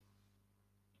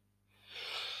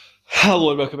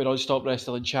Hello and welcome to Non-Stop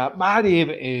Wrestling Chat. My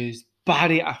name is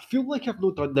Barry. I feel like I've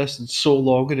not done this in so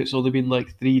long and it's only been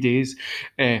like 3 days.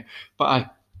 But I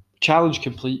challenge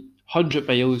complete, 100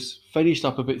 miles, finished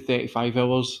up about 35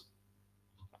 hours.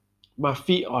 My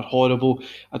feet are horrible.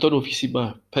 I don't know if you see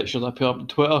my picture that I put up on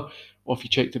Twitter or if you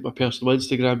checked out my personal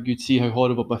Instagram, you'd see how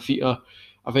horrible my feet are.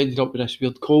 I've ended up with this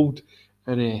weird cold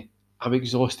and I'm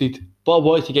exhausted. But I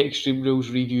wanted to get Extreme Rules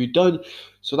review done.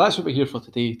 So that's what we're here for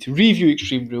today, to review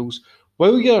Extreme Rules.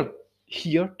 While you're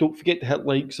here, don't forget to hit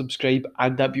like, subscribe,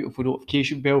 and that beautiful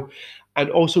notification bell.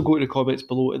 And also go to the comments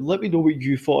below and let me know what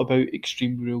you thought about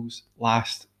Extreme Rules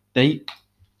last night.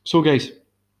 So guys,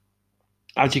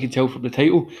 as you can tell from the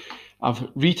title, I've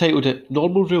retitled it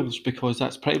Normal Rules because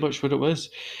that's pretty much what it was.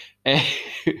 Uh,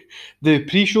 the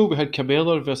pre-show, we had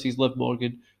Carmella versus Liv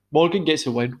Morgan. Morgan gets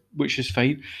a win, which is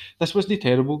fine. This wasn't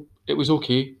terrible. It was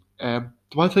okay.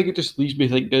 The one thing it just leaves me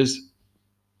thinking is,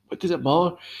 what does it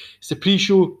matter? It's the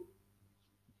pre-show.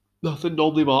 Nothing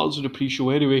normally matters in the pre-show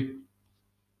anyway.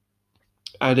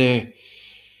 And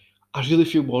I really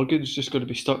feel Morgan's just going to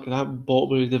be stuck in that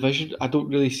bottom of the division. I don't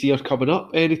really see her coming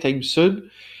up anytime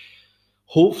soon.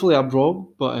 Hopefully I'm wrong,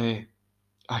 but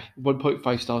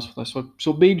 1.5 stars for this one.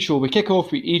 So main show, we kick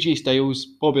off with AJ Styles,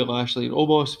 Bobby Lashley and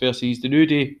Omos versus the New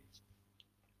Day.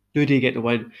 New Day get the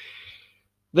win.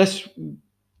 This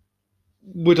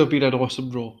would have been an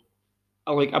awesome Raw.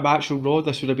 Like a match on Raw,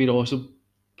 this would have been awesome.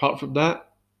 Apart from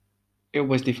that, it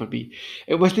wasn't for me.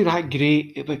 It wasn't that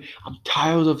great. I'm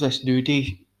tired of this New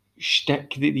Day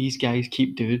shtick that these guys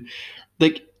keep doing.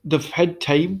 Like, they've had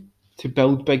time to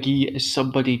build Big E as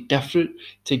somebody different,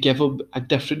 to give him a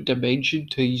different dimension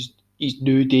to his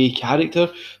New Day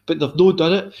character, but they've not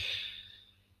done it.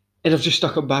 And I've just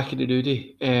stuck him back in the New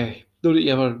Day. Not that he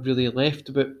ever really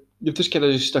left, but they've just kind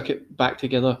of just stuck it back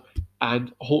together,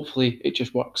 and hopefully it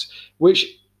just works. Which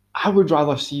I would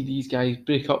rather see these guys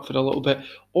break up for a little bit,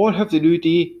 or have the New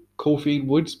Day, Kofi and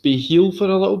Woods, be heel for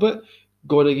a little bit,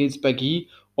 going against Big E,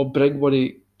 or bring one of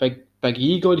Big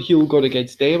E going heel, going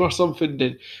against them or something.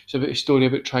 And it's a bit of a story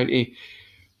about trying to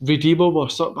redeem him or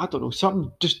something. I don't know,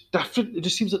 something just different. It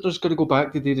just seems like they're just going to go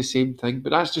back to do the same thing. But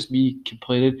that's just me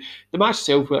complaining. The match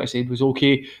itself, what I said, was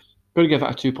okay. Going to give it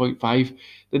a 2.5.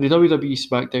 Then the WWE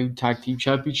SmackDown Tag Team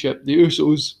Championship, the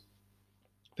Usos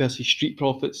versus Street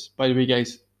Profits. By the way,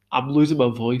 guys, I'm losing my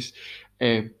voice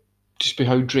just by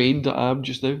how drained I am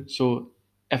just now. So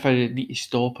if I need to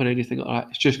stop or anything like that,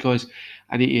 it's just because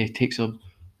I need to take some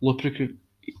lubricant,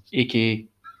 aka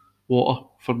water,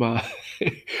 for my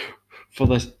for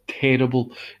this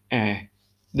terrible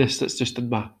this that's just in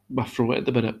my throat at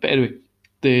the minute. But anyway,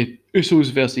 the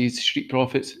Usos versus Street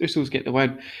Profits. Usos get the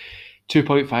win.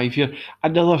 2.5 here.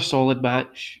 Another solid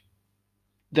match.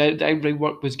 The in-ring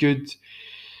work was good.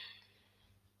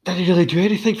 Didn't really do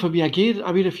anything for me again.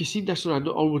 I mean, if you've seen this on a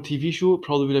normal TV show, it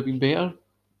probably would have been better.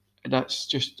 And that's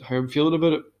just how I'm feeling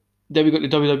about it. Then we got the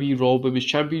WWE Raw Women's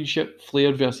Championship,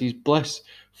 Flair versus Bliss.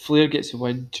 Flair gets a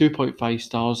win, 2.5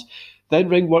 stars. Then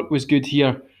ring work was good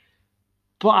here,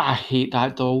 but I hate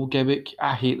that doll gimmick.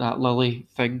 I hate that Lily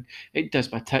thing. It does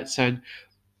my tits in.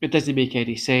 It doesn't make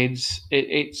any sense.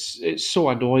 It's so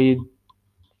annoying.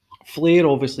 Flair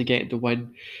obviously getting the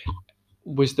win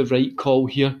was the right call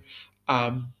here.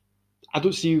 Um, I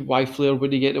don't see why Flair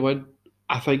wouldn't get the win.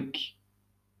 I think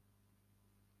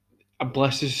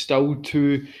Bliss is still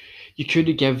too. You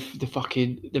couldn't give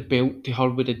the belt to her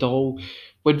with the doll.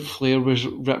 When Flair was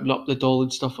ripping up the doll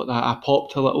and stuff like that, I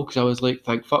popped a little because I was like,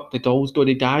 "Thank fuck, the doll's going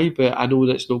to die," but I know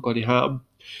that's not going to happen.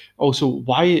 Also,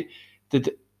 why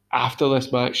did after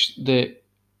this match the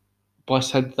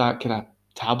Bliss had that kind of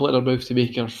tablet in her mouth to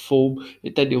make her foam?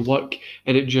 It didn't work,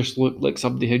 and it just looked like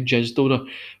somebody had jizzed on her.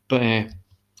 But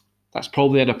that's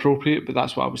probably inappropriate. But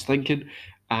that's what I was thinking,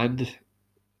 and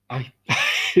I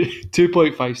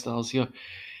 2.5 stars here.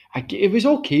 It was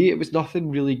okay. It was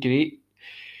nothing really great.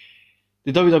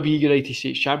 The WWE United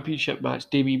States Championship match,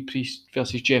 Damian Priest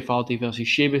versus Jeff Hardy versus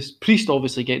Sheamus. Priest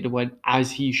obviously getting the win,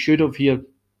 as he should have here.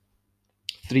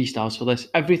 3 stars for this.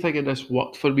 Everything in this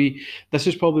worked for me. This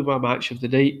is probably my match of the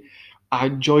night. I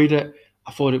enjoyed it.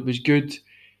 I thought it was good.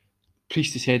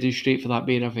 Priest is heading straight for that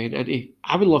main event. And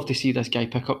I would love to see this guy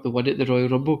pick up the win at the Royal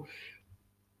Rumble.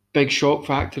 Big shock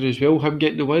factor as well, him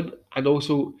getting the win. And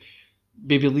also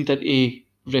maybe lead into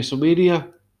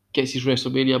WrestleMania, gets his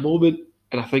WrestleMania moment,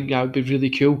 and I think that would be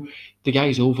really cool. The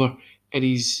guy's over, and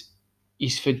he's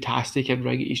fantastic in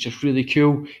ring. He's just really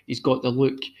cool. He's got the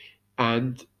look,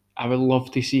 and I would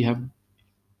love to see him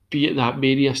be at that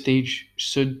Mania stage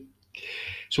soon.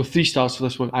 So 3 stars for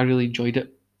this one. I really enjoyed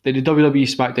it. Then the WWE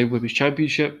SmackDown Women's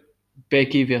Championship,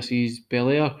 Becky versus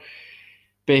Belair.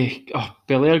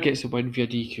 Belair gets the win via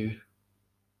DQ.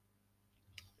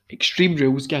 Extreme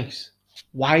rules, guys.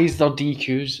 Why is there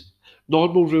DQs?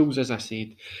 Normal rules, as I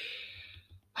said.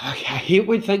 I hate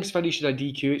when things finish in a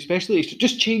DQ, especially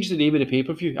just change the name of the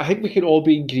pay-per-view. I think we can all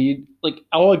be agreed. Like,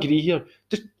 I'll agree here.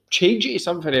 Just change it to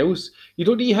something else. You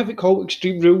don't need to have it called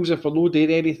Extreme Rules if we're not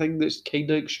doing anything that's kind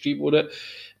of extreme on it,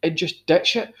 and just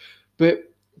ditch it. But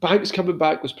Banks coming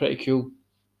back was pretty cool.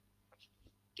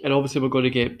 And obviously we're going to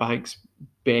get Banks,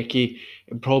 Becky,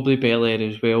 and probably Belair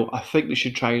as well. I think they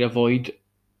should try and avoid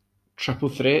triple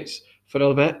threats for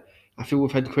a bit. I feel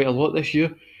we've had quite a lot this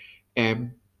year.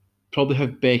 Probably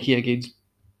have Becky against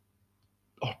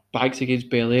or Banks against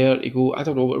Belair to go. I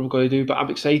don't know what we're going to do, but I'm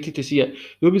excited to see it.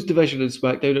 The women's division in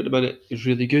SmackDown at the minute is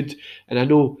really good, and I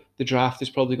know the draft is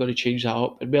probably going to change that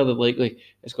up, and more than likely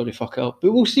it's going to fuck it up.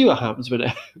 But we'll see what happens when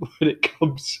it when it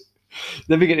comes.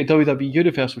 Then we get to WWE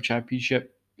Universal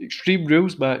Championship. Extreme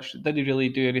Rules match. Didn't really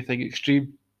do anything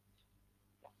extreme.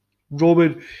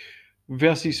 Roman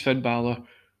versus Finn Balor.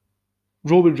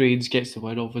 Roman Reigns gets the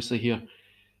win, obviously, here.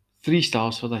 3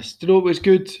 stars for this. Do you know what was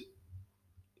good?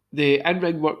 The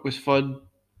in-ring work was fun.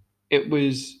 It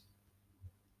was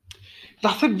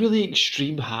nothing really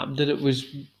extreme happened, and it was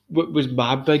what was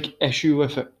my big issue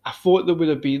with it. I thought there would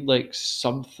have been like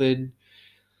something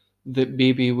that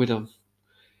maybe would have,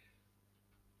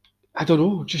 I don't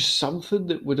know, just something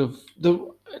that would have.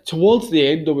 Towards the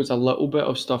end, there was a little bit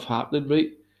of stuff happening,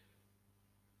 right?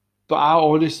 But I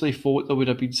honestly thought there would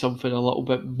have been something a little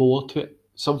bit more to it,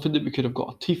 something that we could have got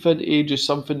our teeth into, just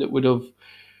something that would have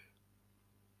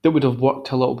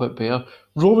worked a little bit better.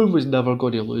 Roman was never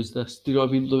going to lose this. Do you know what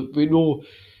I mean? Look, we know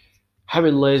him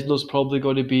and Lesnar's probably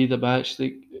going to be the match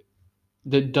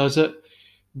that does it.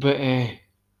 But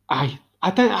I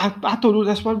don't know.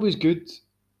 This one was good.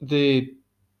 The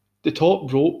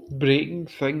top rope breaking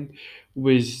thing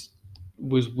was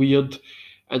weird,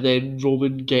 and then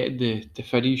Roman getting the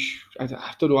finish. I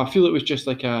don't know. I feel it was just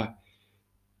like a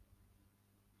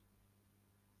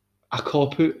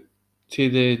cop out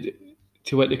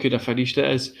to what they could have finished it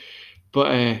as. But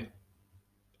I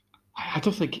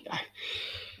don't think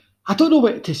I don't know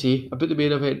what to say about the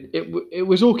main event. It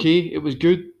was okay. It was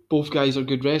good. Both guys are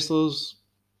good wrestlers.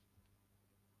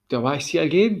 Do I see it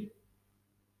again?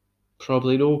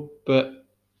 Probably no, but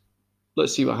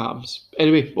let's see what happens.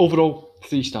 Anyway, overall,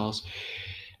 3 stars.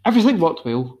 Everything worked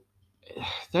well.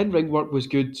 The in-ring work was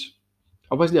good.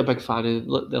 I wasn't a big fan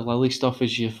of the Lily stuff,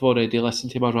 as you've already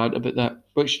listened to my rant about that,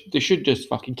 which they should just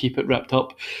fucking keep it ripped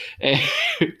up. Eh,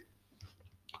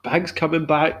 Banks coming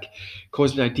back,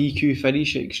 causing a DQ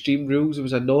finish at Extreme Rules. It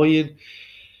was annoying.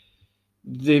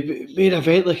 The main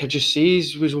event, like I just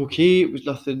says, was okay. It was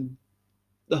nothing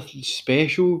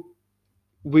special.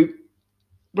 We're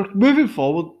moving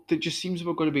forward. It just seems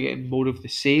we're going to be getting more of the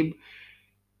same.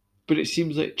 But it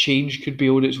seems like change could be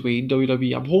on its way in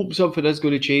WWE. I'm hoping something is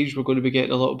going to change. We're going to be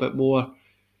getting a little bit more,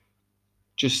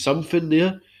 just something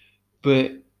there.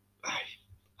 But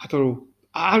I don't know.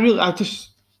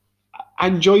 I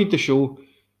enjoyed the show,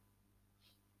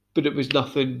 but it was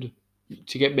nothing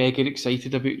to get mega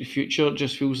excited about the future. It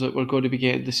just feels like we're going to be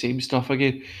getting the same stuff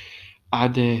again.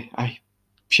 And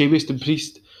Sheamus and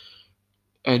Priest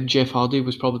and Jeff Hardy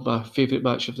was probably my favourite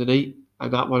match of the night,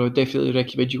 and that one I would definitely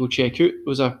recommend you go check out. There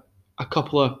was a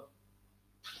couple of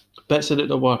bits in it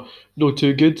that were not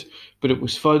too good, but it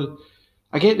was fun.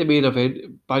 I get the main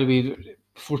event, by the way,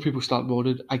 before people start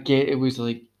moaning, I get it was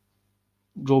like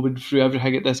Roman threw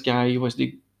everything at this guy, he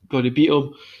wasn't going to beat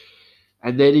him,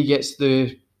 and then he gets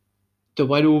the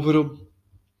win over him,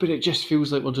 but it just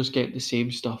feels like we're just getting the same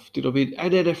stuff. Do you know what I mean?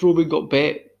 And then if Roman got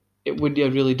bet, it wouldn't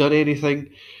have really done anything.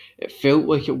 It felt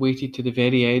like it waited to the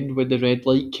very end when the red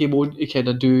light came on to kind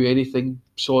of do anything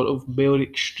sort of more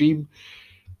extreme,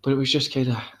 but it was just kind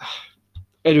of.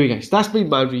 Anyway, guys, that's been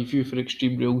my review for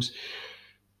Extreme Rules.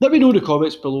 Let me know in the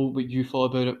comments below what you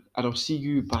thought about it, and I'll see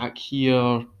you back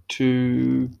here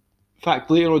to. In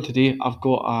fact, later on today, I've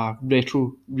got a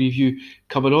retro review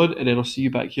coming on, and then I'll see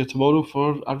you back here tomorrow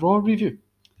for a Raw review.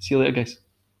 See you later, guys.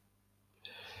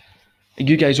 And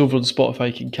you guys over on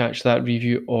Spotify can catch that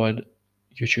review on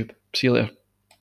YouTube. See you later.